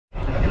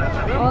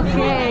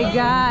Okay,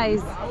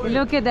 guys,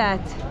 look at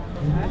that.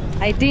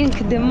 I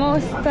think the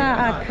most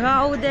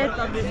crowded.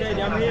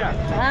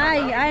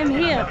 Hi, I'm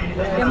here.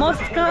 The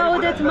most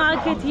crowded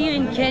market here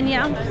in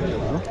Kenya.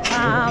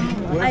 I'm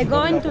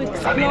going to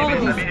explore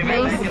this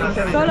place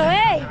solo.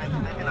 Hey,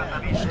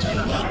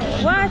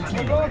 what?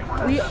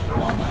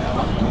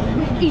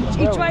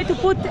 He tried to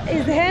put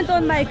his hand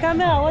on my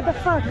camera. What the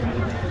fuck?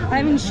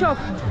 I'm in shock.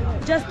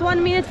 Just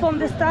 1 minute from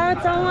the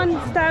start, someone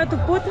started to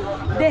put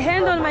the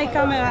hand on my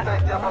camera.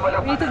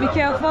 We need to be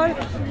careful.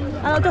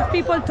 A lot of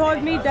people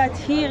told me that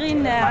here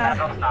in,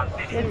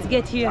 let's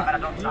get here,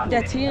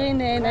 that here in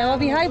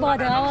Nairobi, hi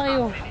brother, how are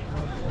you?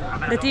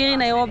 That here in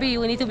Nairobi,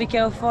 we need to be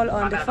careful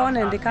on the phone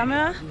and the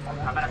camera.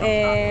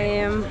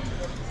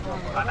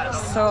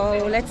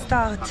 So let's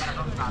start.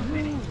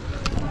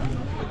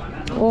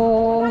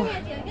 Oh,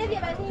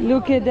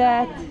 look at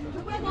that.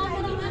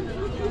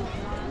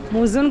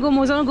 Muzungu,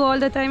 Muzungu, all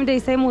the time they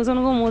say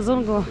Muzungu,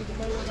 Muzungu.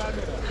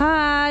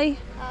 Hi.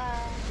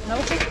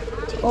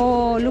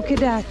 Oh, look at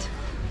that.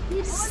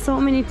 So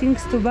many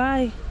things to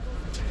buy.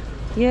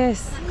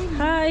 Yes.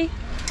 Hi.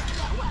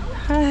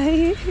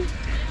 Hi.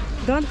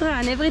 Don't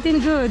run, everything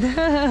good.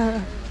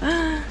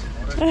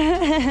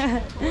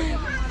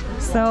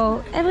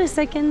 So every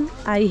second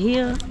I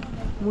hear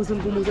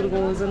Muzungu, Muzungu,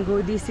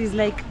 Muzungu. This is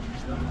like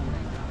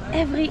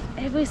every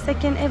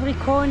second, every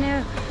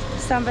corner,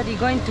 somebody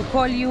going to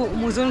call you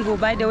Muzungu.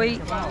 By the way,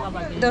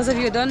 those of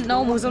you who don't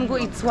know, Muzungu,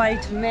 it's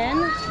white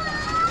man.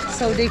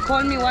 So they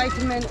call me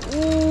white man.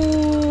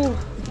 Ooh.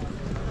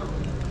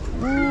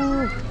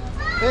 Ooh.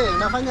 Hey,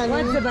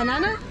 what's the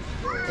banana?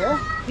 Yeah?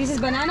 This is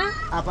banana?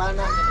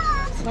 Banana.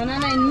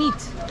 Banana and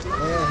meat.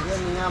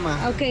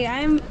 Okay,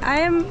 I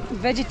am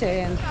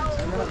vegetarian.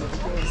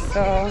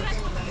 So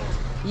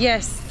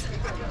yes.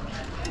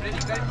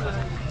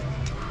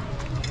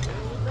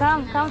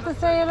 Come to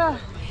say hello.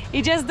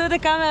 You just do the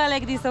camera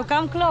like this, so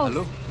come close.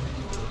 Hello.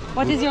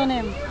 What is your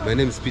name? My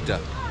name is Peter.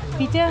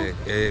 Peter?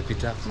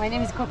 Peter. My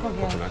name is COCO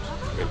girl. Coconut.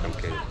 Welcome,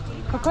 Kenya.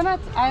 Coconut?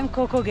 I'm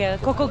COCO girl.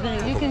 COCO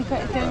grill. You can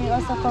tell me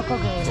also COCO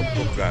grill.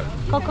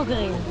 COCO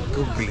grill.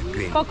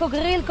 COCO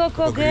grill,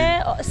 COCO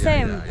grill,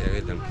 same. Yeah,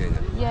 welcome, Kenya.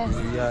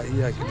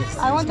 Yes.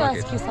 I want to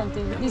ask you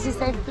something. This is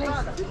safe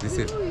place? This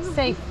is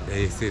safe.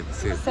 Yeah, safe.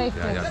 Safe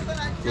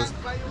Because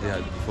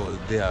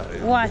they are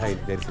what? behind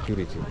their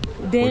security.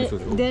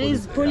 There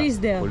is police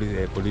there.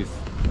 Police.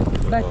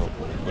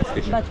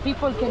 But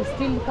people can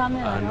still come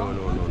here. No.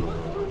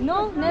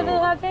 No, never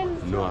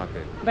happened. No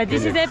happen. But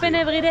this is happen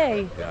every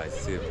day. Yeah, it's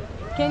safe.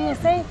 Can you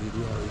say?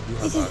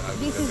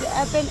 This is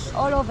happen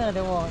all over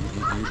the world. Do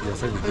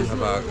you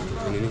have a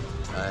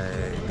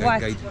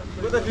guide?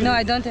 No,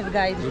 I don't have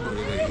guide.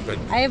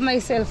 I have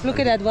myself. Look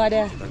at that,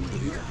 brother.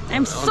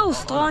 I'm so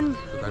strong.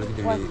 Can you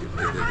give me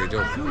the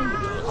job?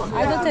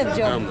 I don't have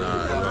job.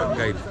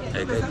 Guide.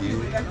 I guide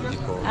you.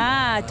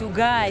 To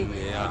guide.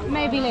 Yeah.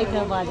 Maybe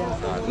later, brother.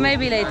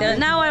 Maybe later.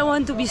 Now I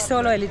want to be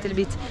solo a little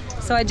bit.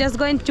 So I'm just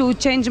going to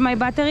change my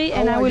battery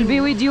and I will be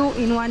with you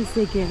in 1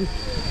 second.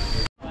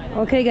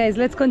 Okay guys,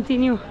 let's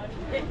continue.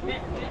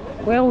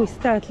 Where we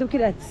start? Look at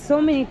that. So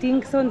many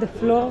things on the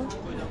floor.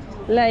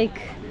 Like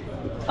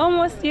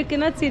almost you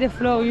cannot see the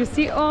floor. You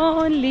see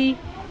only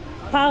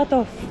part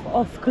of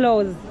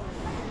clothes.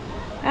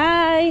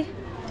 Hi.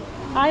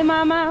 Hi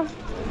mama.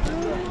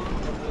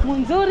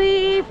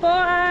 Munzuri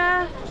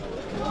poa.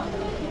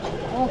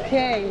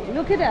 Okay,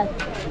 look at that.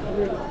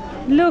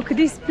 Look,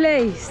 this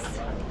place.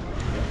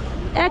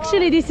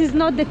 Actually, this is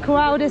not the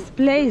crowded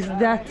place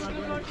that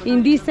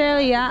in this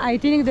area. I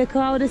think the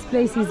crowded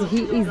place is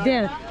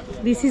there.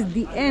 This is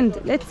the end.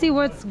 Let's see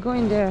what's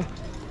going there.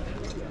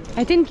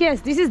 I think yes,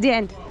 this is the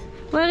end.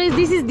 Where is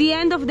this? Is the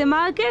end of the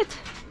market?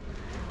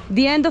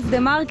 The end of the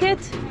market?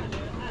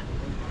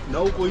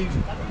 No, please.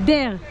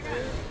 There.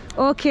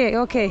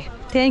 Okay.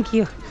 Thank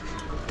you.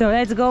 So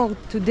let's go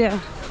to there.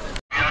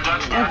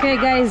 Okay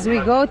guys, we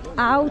got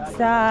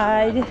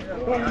outside.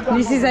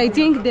 This is I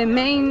think the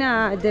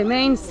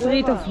main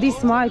street of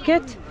this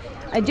market.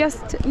 I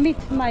just meet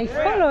my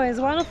followers.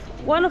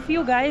 One of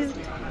you guys,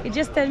 he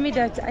just tell me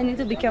that I need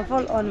to be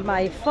careful on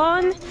my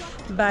phone,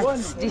 but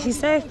this is a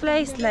safe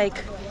place.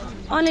 Like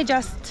only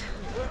just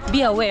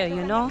be aware,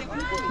 you know.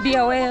 Be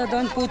aware.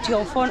 Don't put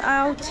your phone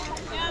out,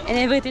 and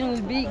everything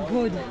will be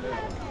good.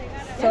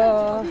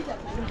 So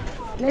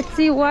let's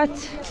see what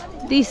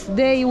this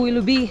day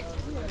will be.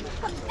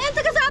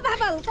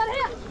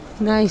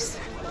 Nice.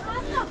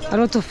 A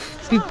lot of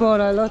people,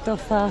 a lot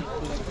of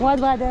what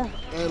brother?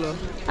 Hello.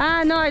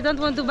 No, I don't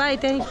want to buy,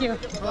 thank you.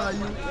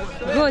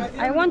 Good.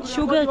 I want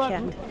sugar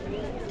cane.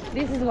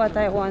 This is what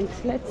I want.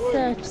 Let's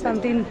search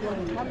something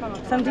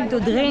to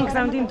drink,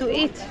 something to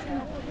eat.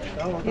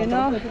 You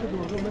know?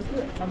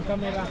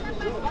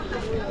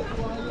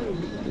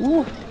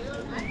 Ooh.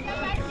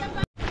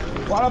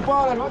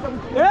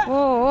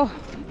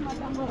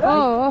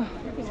 Oh.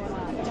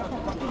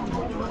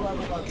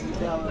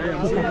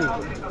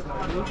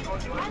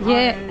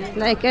 Yeah,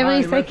 like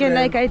every second,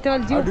 like I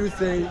told you. How do you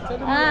say?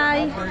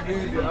 Hi, How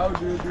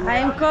do you do?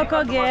 I'm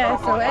COCO girl,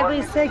 so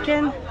every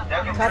second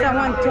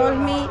someone told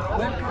me,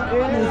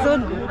 so,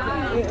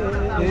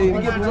 hey,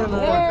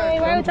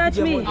 why you touch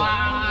me?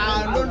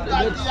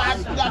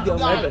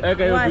 What?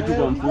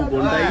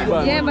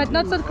 Yeah, but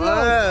not so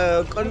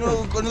close.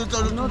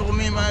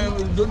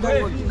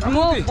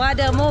 Move,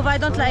 brother, move. I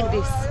don't like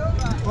this.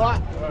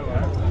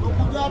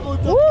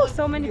 Woo,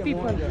 so many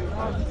people.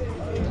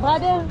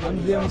 Brother,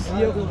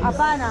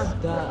 Apana.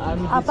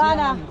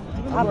 Apana.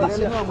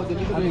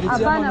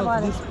 Apana,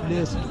 brother.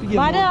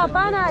 Brother,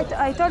 Apana.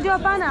 I told you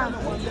Apana.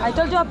 I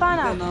told you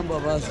Apana.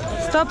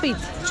 Stop it.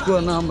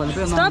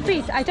 Stop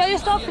it. I tell you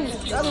stop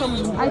it.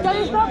 I tell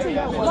you stop it.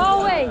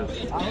 Go away.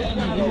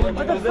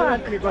 What the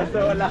fuck?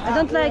 I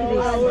don't like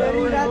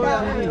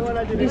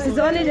this. This is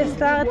only the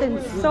start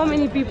and so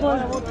many people.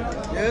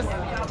 Yes.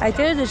 I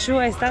tell you the truth,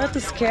 I started to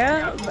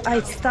scare.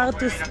 I start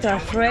to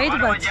afraid,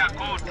 but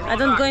I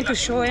don't going to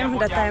show him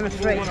that I'm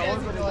afraid.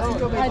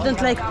 I don't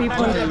like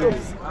people.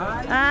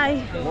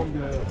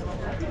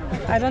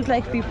 I don't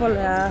like people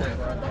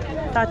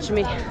touch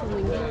me.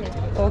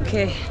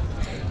 Okay.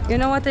 You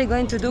know what I'm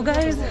going to do,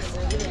 guys?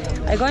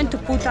 I'm going to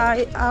put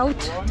out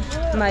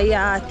my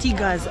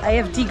tigas. I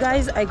have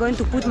tigas. I'm going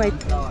to put my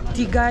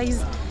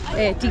tigas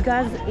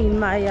in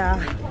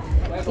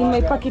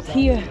my pocket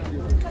here,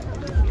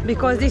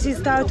 because this is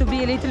starting to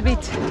be a little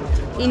bit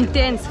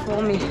intense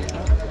for me.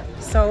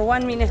 So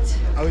 1 minute.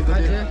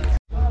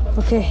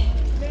 Okay.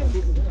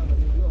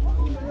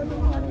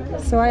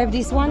 So I have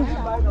this one.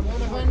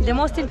 The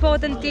most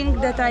important thing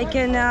that I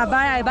can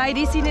buy, I buy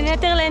this in the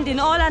Netherlands, in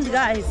Holland,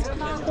 guys.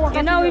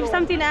 You know, if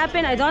something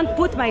happens, I don't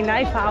put my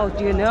knife out,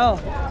 you know.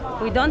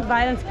 We don't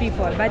violence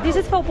people, but this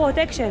is for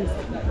protection.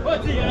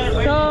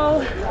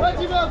 So,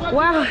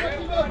 wow,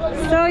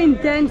 so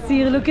intense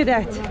here, look at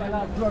that.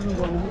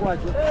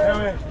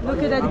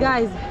 Look at that,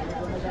 guys.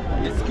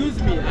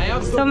 Excuse me, I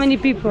have So many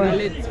people.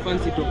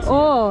 fancy talks.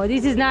 Oh,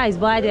 this is nice,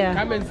 brother.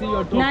 Come and see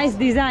your talks. Nice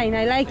design,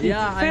 I like it.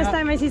 Yeah, First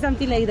time I see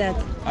something like that.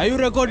 Are you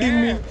recording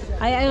me?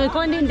 I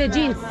record in the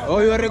jeans, Oh,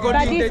 you are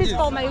recording but this the is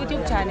for my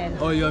YouTube channel.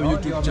 Oh, you have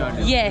YouTube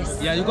channel. Yes.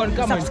 Yeah, you can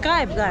come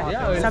Subscribe, guys.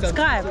 and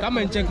Subscribe. Come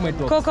and check my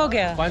talks. COCO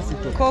girl. Fancy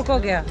talks. COCO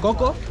girl.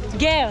 Coco?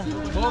 Girl.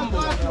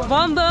 Bombo.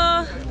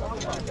 Bombo.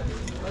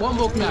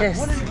 Bombo class. Yes.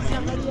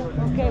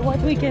 Okay, what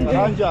we can do?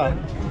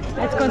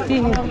 Let's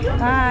continue.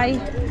 Hi.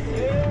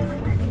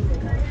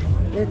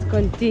 Let's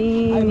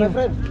continue.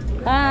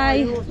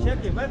 Hi.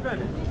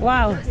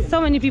 Wow,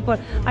 so many people.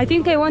 I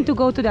think I want to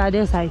go to the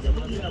other side.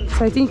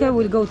 So I think I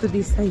will go to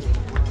this side.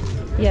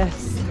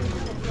 Yes.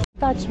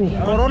 Touch me.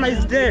 Corona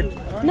is dead.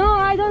 No,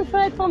 I don't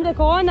afraid from the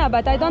corona,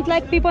 but I don't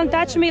like people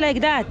touch me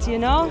like that, you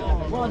know?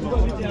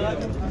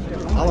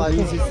 How are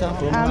you, sister?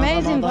 From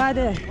Amazing,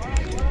 brother.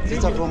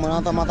 Sister from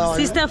another mother.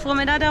 Sister from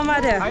another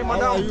mother.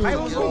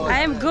 I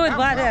am good,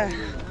 brother.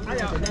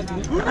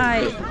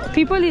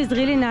 People is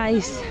really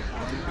nice,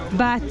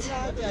 but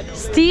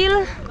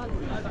still,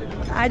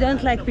 I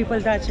don't like people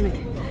touch me.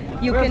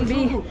 You can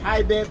be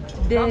Hi, babe.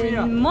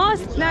 the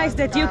most nice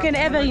that you can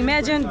ever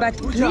imagine, but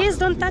please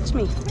don't touch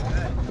me.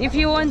 If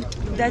you want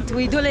that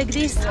we do like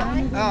this,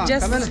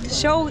 just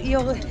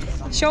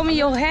show me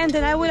your hand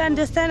and I will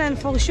understand, and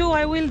for sure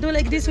I will do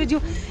like this with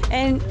you.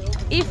 And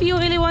if you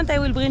really want, I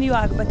will bring you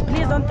up, but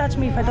please don't touch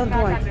me if I don't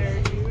want.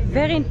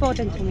 Very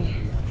important to me.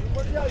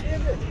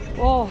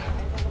 Oh,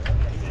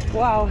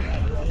 wow.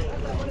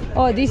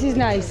 Oh, this is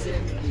nice.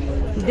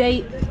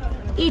 They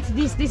eat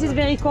this. This is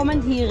very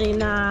common here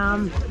in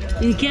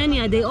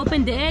Kenya. They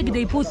open the egg,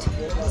 they put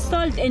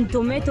salt and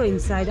tomato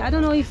inside. I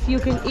don't know if you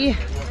can eat.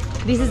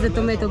 This is the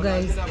tomato,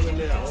 guys.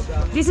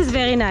 This is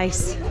very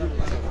nice.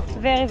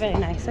 Very, very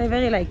nice. I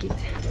very like it.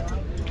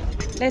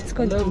 Let's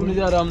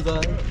continue.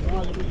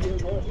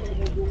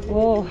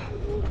 Oh.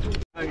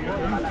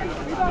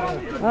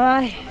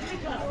 Ay.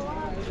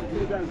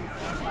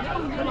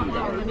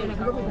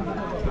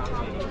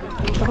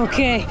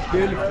 Okay.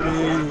 Feel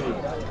free.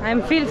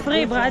 I'm feel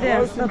free,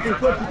 brother. Stop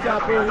it.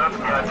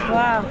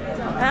 Wow.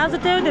 I have to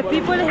tell you, the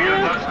people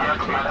here,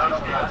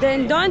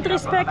 they don't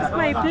respect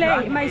my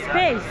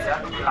space.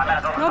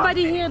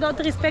 Nobody here don't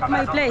respect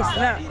my place.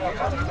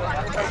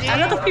 A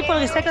lot of people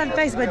respect my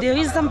place, but there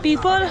is some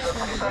people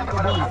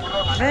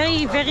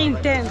very, very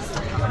intense.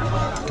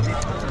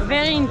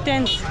 Very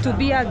intense to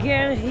be a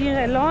girl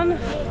here alone.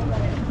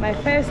 My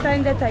first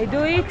time that I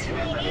do it.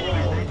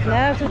 And I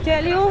have to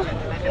tell you,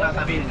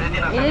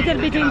 a little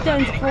bit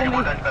intense for me.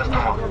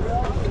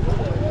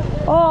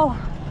 Oh.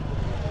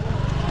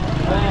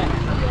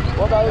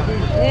 What are you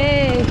doing?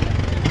 Hey.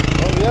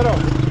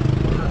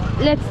 Oh,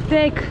 Let's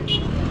take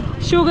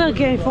sugar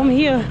cane from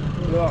here.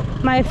 yeah.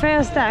 My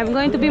first time,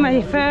 going to be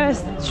my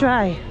first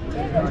try.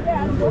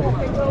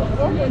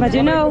 But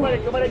you know,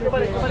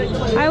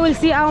 I will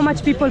see how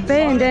much people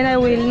pay and then I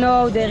will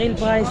know the real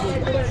price.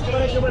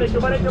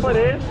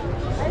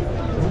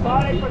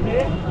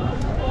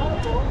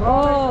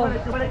 Oh,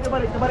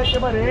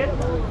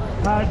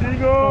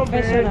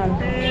 professional.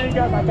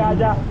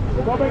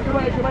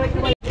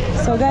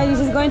 So So guys,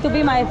 this is going to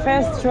be my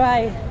first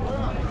try.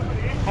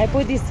 I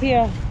put this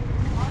here.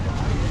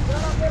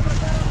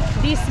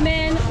 This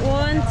man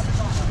wants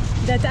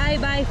that I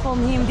buy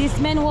from him. This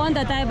man wants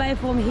that I buy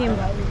from him.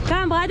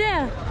 Come,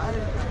 brother.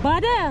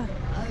 Brother,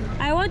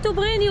 I want to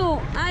bring you.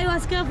 I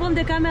was scared from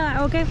the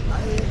camera, okay?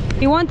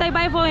 He wants I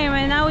buy for him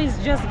and now he's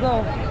just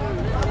go.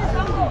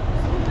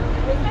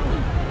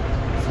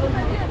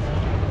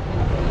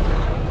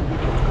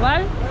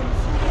 What?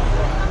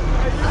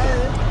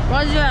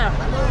 What's that?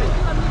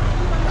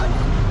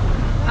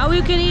 How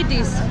you can eat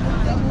this?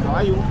 How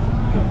are you?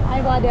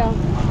 Hi, brother. Are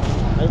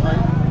you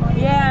fine?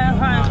 Yeah, I'm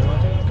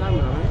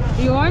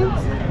fine. You want? No,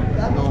 I'm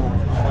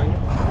fine.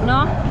 No?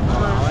 I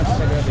want to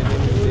sell you the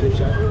name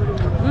shop.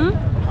 Hmm?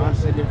 I want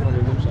to sell you from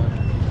the name shop.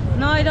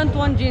 No, I don't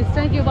want jeans.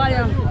 Thank you,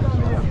 brother.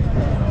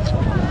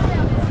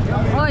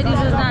 Oh, this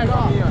is nice.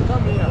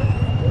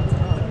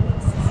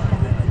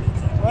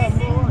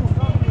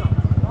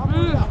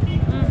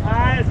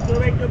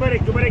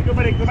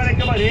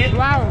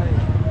 Wow.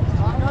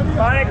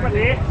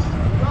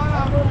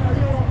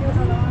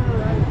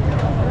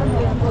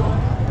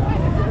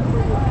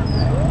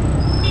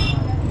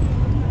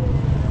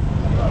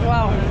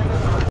 Wow.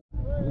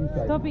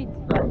 Stop it.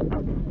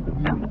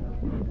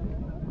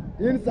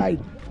 Inside.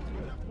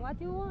 What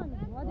do you want?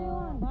 What do you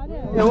want, brother?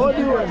 Yeah, what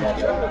do you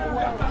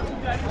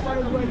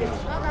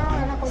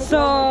want?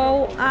 So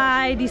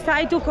I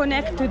decided to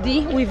connect to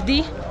D with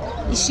D.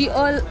 She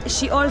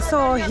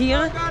also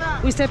here.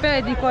 We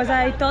separate because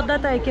I thought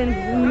that I can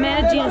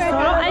manage in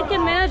solo. I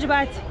can manage,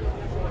 but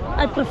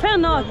I prefer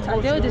not.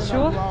 I'll tell you the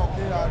truth.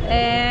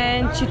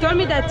 And she told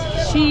me that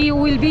she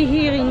will be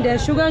here in the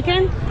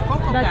sugarcane,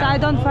 but I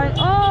don't find.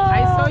 Oh,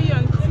 I saw you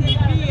on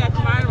TV at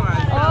Marwa.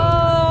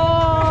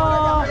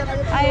 Oh,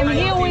 I am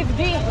here with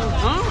D.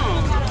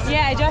 Oh,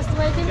 Yeah, I just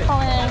waiting for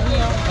her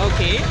here.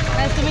 okay.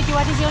 Nice to meet you.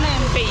 What is your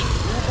name? Faith.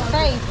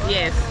 Faith.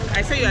 Yes,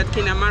 I saw you at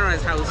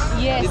Kinamara's house.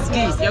 Yes, With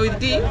yes. D. You're with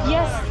D?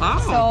 Yes.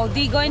 Oh. So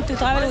D going to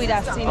travel with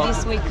us in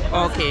this week.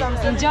 Okay.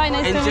 Enjoy.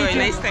 Nice to Enjoy. meet you.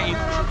 Nice time.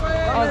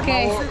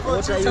 Okay.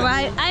 So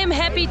I am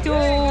happy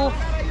to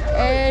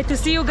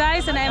see you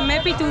guys, and I'm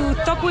happy to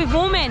talk with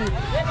women.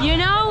 You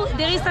know,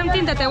 there is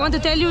something that I want to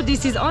tell you.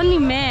 This is only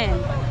men.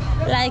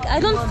 Like, I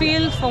don't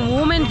feel from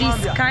women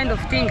these kind of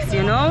things,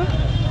 you know.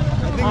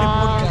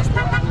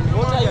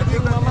 What are you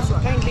doing, Mama? So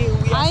kindly,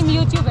 I'm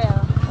YouTuber.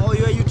 Oh,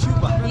 you're a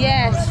YouTuber?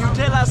 Yes. You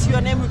tell us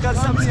your name, we can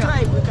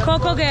subscribe. We can...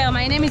 COCO girl.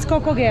 My name is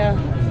COCO girl.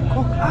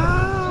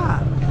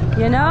 Ah!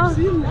 You know?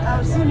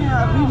 I've seen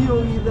a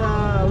video with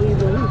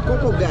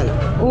COCO girl.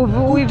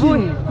 With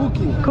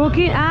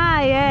cooking.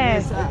 Ah,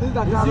 yes. I think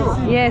that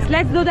you. Yes.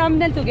 Let's do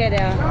thumbnail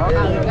together.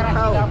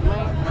 How?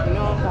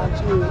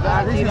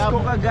 This is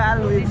COCO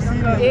girl. We've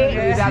seen a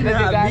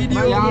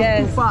video.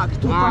 Yes. Tupac.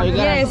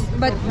 Yes,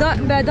 but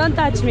don't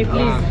touch me,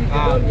 please.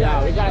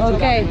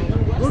 Okay.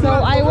 So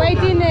I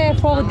waiting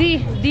for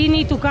D. D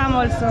need to come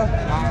also.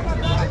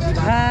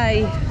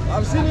 Hi.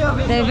 I've seen your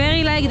video. They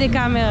very like the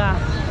camera,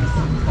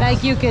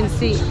 like you can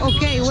see.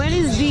 Okay, where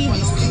is D?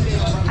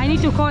 I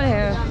need to call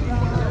her.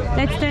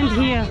 Let's stand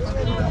here.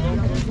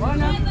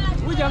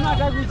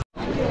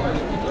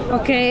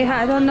 Okay,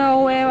 I don't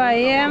know where I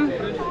am.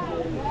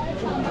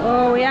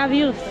 Oh, we have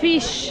here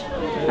fish.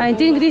 I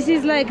think this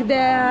is like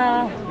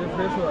the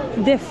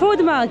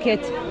food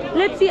market.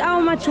 Let's see how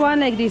much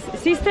one like this.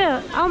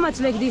 Sister, how much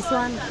like this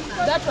one?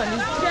 That one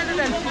is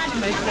 350,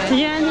 my friend.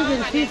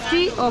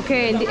 350.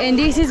 Okay, and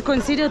this is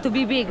considered to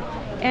be big.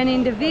 And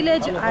in the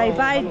village, I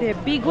buy the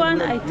big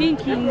one. I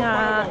think in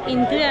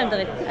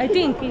 300. I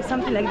think it's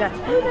something like that.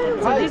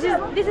 So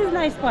this is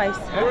nice price.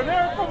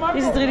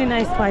 This is really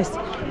nice price.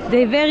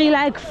 They very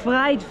like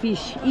fried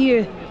fish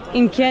here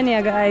in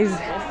Kenya, guys.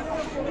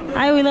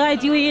 I will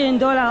write you here in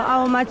dollar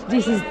how much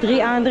this is.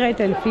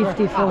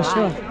 350 for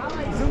sure.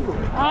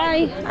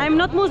 I'm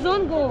not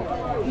Muzungu.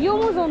 You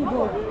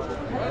Muzungu.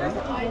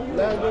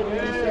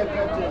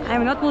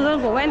 I'm not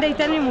Muzungu. When they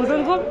tell me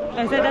Muzungu,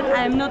 I say that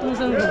I am not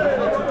Muzungu.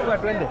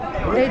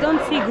 They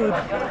don't see good.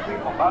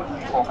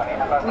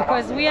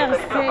 Because we are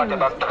same.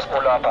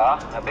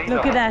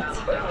 Look at that.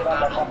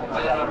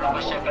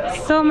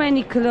 So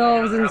many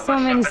clothes and so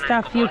many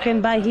stuff you can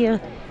buy here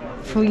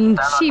for in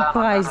cheap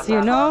price,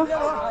 you know?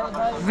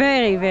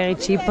 Very, very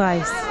cheap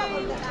price.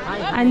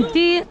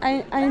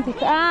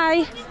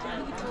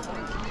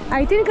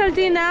 I think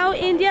until now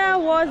India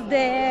was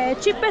the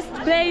cheapest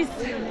place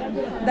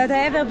that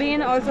I ever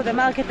been, also the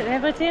market and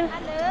everything.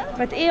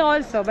 But here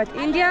also, but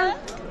India,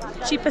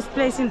 cheapest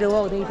place in the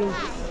world, I think.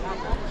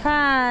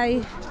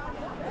 Hi.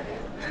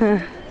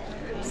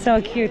 So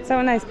cute,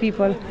 so nice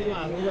people.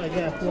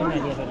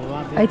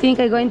 I think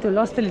I'm going to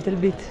lost a little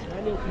bit.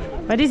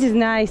 But this is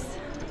nice.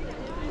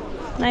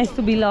 Nice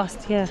to be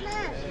lost here.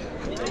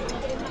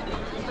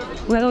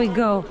 Where do we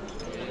go?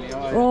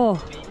 Oh,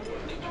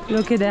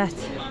 look at that.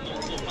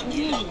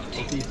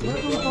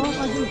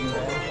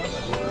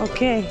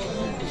 Okay.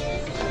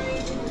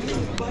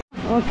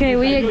 Okay,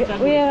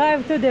 we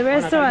arrived to the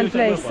restaurant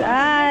place.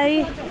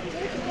 Hi.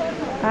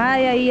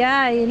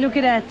 Hi, look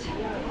at that.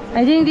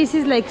 I think this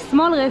is like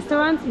small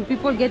restaurants and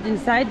people get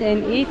inside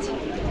and eat.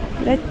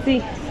 Let's see.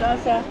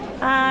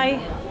 Hi.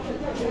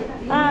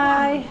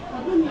 Hi.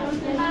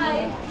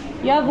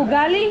 You have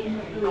ugali?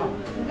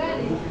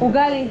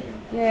 Ugali.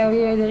 Yeah,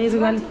 there is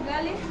ugali.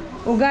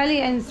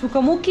 Ugali and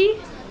sukamuki.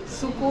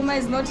 Sukuma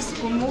is not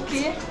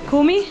sukumuki.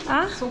 Kumi?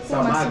 Huh?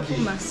 Sukuma.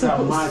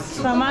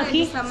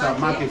 Samaki.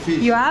 Samaki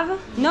fish. You have?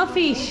 No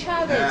fish.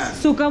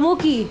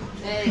 Sukamuki.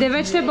 The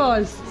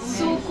vegetables.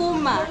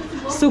 Sukuma.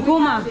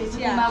 Sukuma.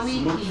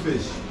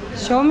 Fish.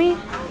 Show me.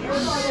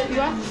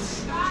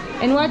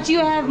 And what you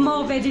have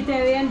more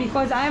vegetarian?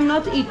 Because I am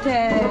not eat.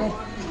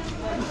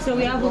 So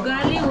we have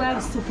ugali, we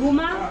have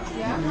sukuma.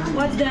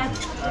 What's that?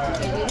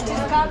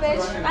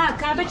 Cabbage. Ah,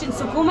 cabbage and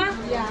sukuma.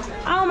 Yeah.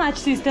 How much,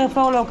 sister,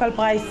 for local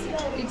price?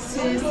 It's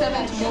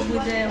 70 bob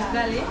with the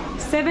ugali.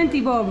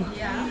 70 bob.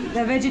 Yeah.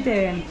 The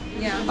vegetarian.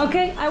 Yeah.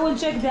 Okay, I will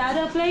check the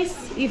other place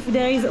if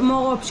there is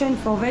more option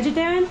for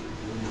vegetarian.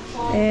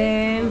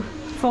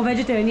 For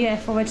vegetarian, yeah,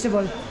 for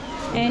vegetable.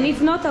 And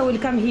if not, I will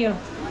come here.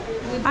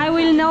 I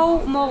will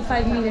know more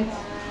 5 minutes.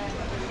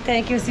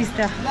 Thank you,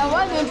 sister.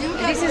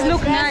 This is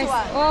look nice.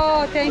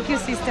 Oh, thank you,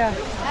 sister.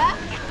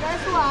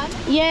 First one.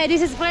 Yeah,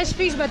 this is fresh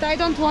fish, but I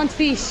don't want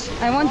fish.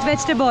 I want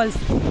vegetables.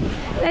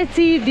 Let's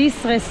see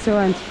this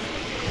restaurant.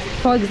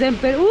 For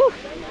example, ooh,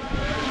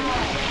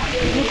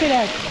 look at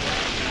that.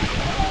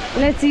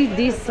 Let's see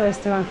this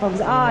restaurant,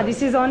 folks. Ah,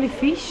 this is only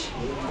fish.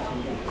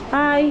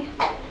 Hi.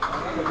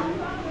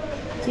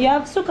 You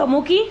have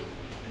sukamuki?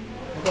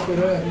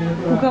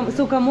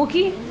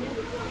 Sukamuki?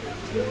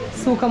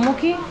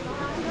 Sukamuki?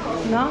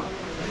 No?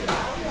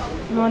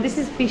 No, this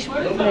is fish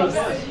place.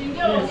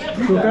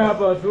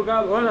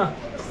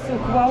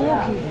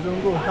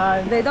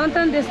 Sukamuki. They don't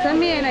understand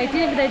me and I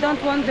think they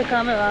don't want the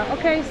camera.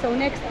 Okay, so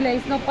next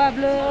place, no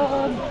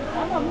problem.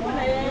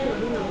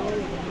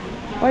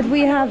 What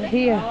we have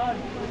here?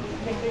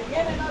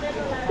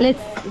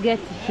 Let's get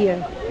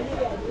here.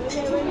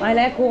 I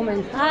like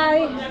women.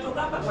 Hi.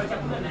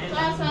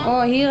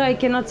 Oh, here I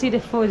cannot see the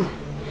food.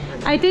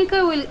 I think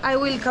I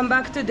will come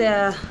back to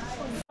the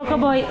COCO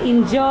boy.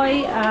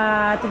 Enjoy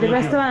to the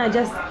restaurant. I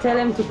just tell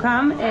him to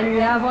come, and we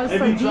have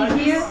also tea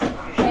here.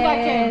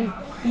 And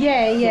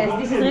yeah, yes,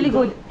 this is really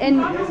good.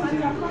 And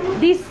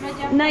this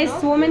nice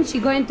woman, she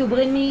going to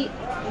bring me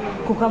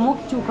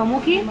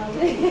chukamuki,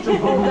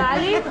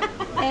 ugali,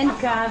 and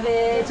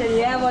cabbage, and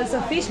we have also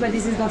fish, but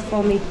this is not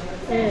for me.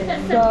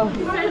 So,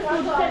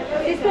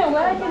 sister,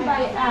 where I can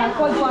buy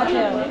cold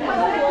water?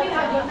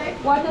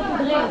 Water to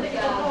drink.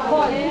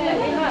 Cold.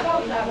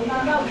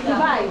 To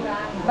buy.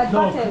 But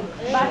butter.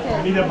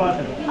 Butter. Need a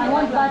butter. I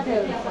want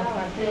butter.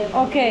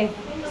 Okay.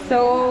 So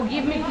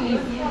give me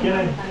please. Get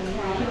in.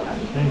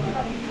 Thank you.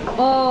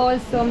 Oh,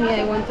 also me,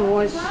 I want to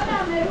wash.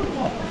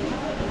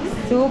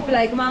 Soup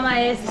like Mama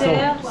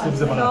Esther.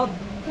 Soup.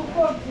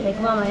 Like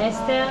Mama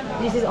Esther.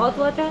 This is hot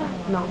water?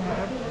 No.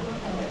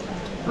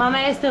 Mama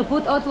Esther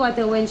put hot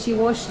water when she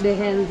washed the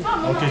hand.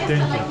 Okay,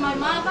 thank you. My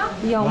mother.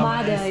 Your Mama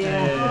mother, Esther,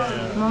 yeah.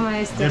 yeah. Mama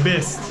Esther. The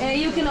best.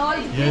 You can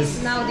hold Yes.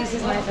 this. Now this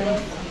is my turn.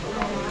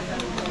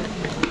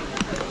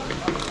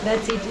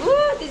 That's it.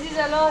 Ooh, this is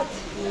a lot.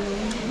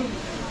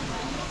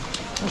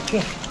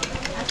 Okay.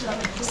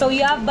 So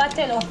you have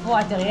bottle of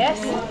water, yes?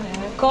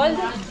 Cold?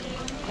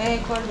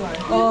 Cold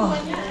water. Oh,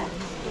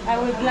 I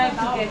would like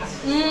to get.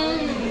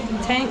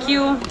 Thank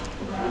you.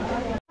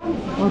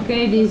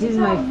 Okay, this is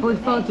my food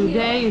for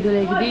today. You do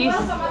like this,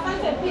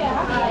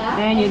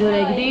 and you do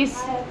like this.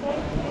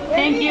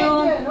 Thank you.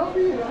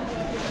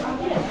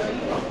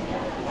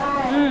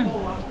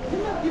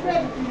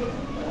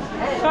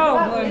 So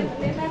good.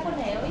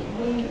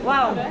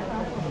 Wow.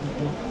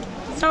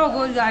 So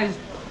good, guys.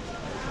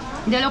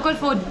 The local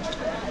food,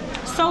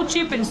 so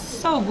cheap and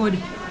so good.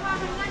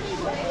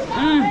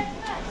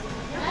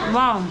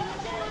 Wow.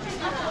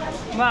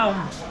 Wow.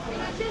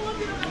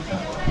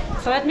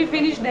 So let me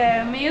finish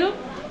the meal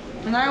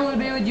and I will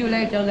be with you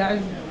later,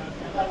 guys.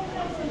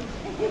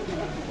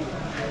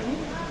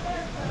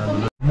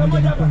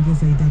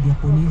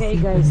 Okay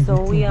guys,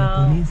 so we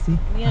are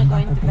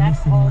going to back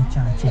home.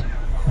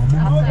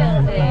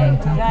 After the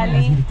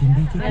gali,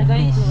 we are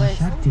going to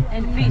rest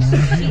and fish.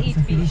 She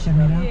eats fish. So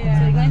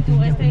we're going to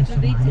rest a little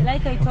bit.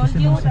 Like I told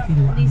you,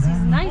 this is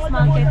nice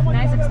market,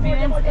 nice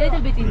experience, a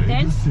little bit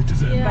intense,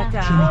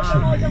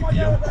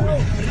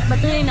 but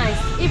really nice.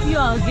 If you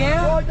are a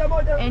girl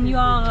and you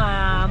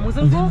are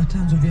Muzungu,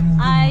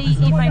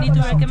 if I need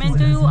to recommend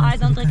to you, I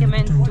don't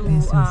recommend to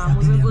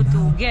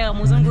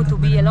Muzungu to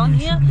be alone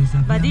here,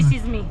 but this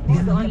is me.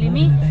 This is only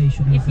me.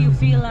 If you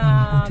feel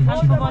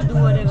comfortable, do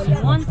whatever you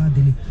want.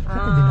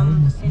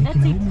 And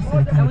that's it.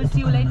 I will see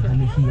you later.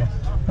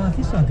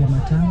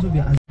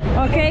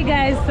 Okay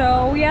guys,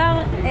 so we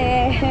are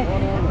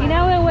in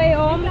our way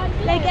home.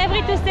 Like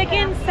every 2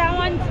 seconds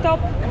someone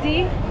stops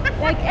D,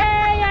 like,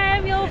 hey, I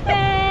am your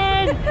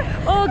fan,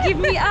 oh give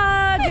me a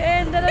hug,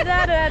 and da da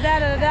da da da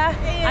da da.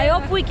 I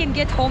hope we can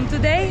get home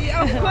today.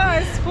 Of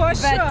course, for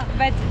sure.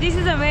 But this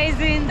is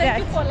amazing.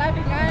 Thank you for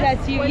loving us.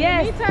 That you, when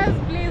yes, you meet us,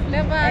 please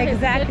never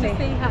hesitate to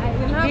say hi.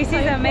 We'll have this is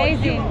time for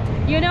you. amazing.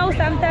 You know,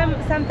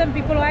 sometimes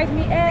people write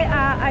me, hey,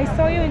 I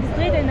saw you in the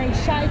street and I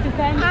shy to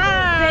come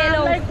say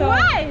hello. Like So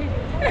why?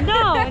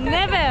 no,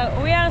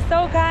 never. We are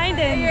so kind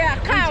and Yeah,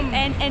 come.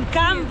 and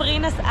come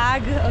bring us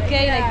hug,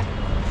 okay? Yeah.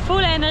 Like full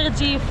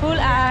energy, full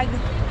hug.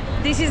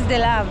 This is the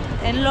love,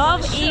 and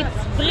love is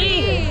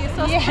free.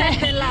 So Yes. spread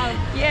the love.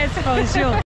 Yes, for sure.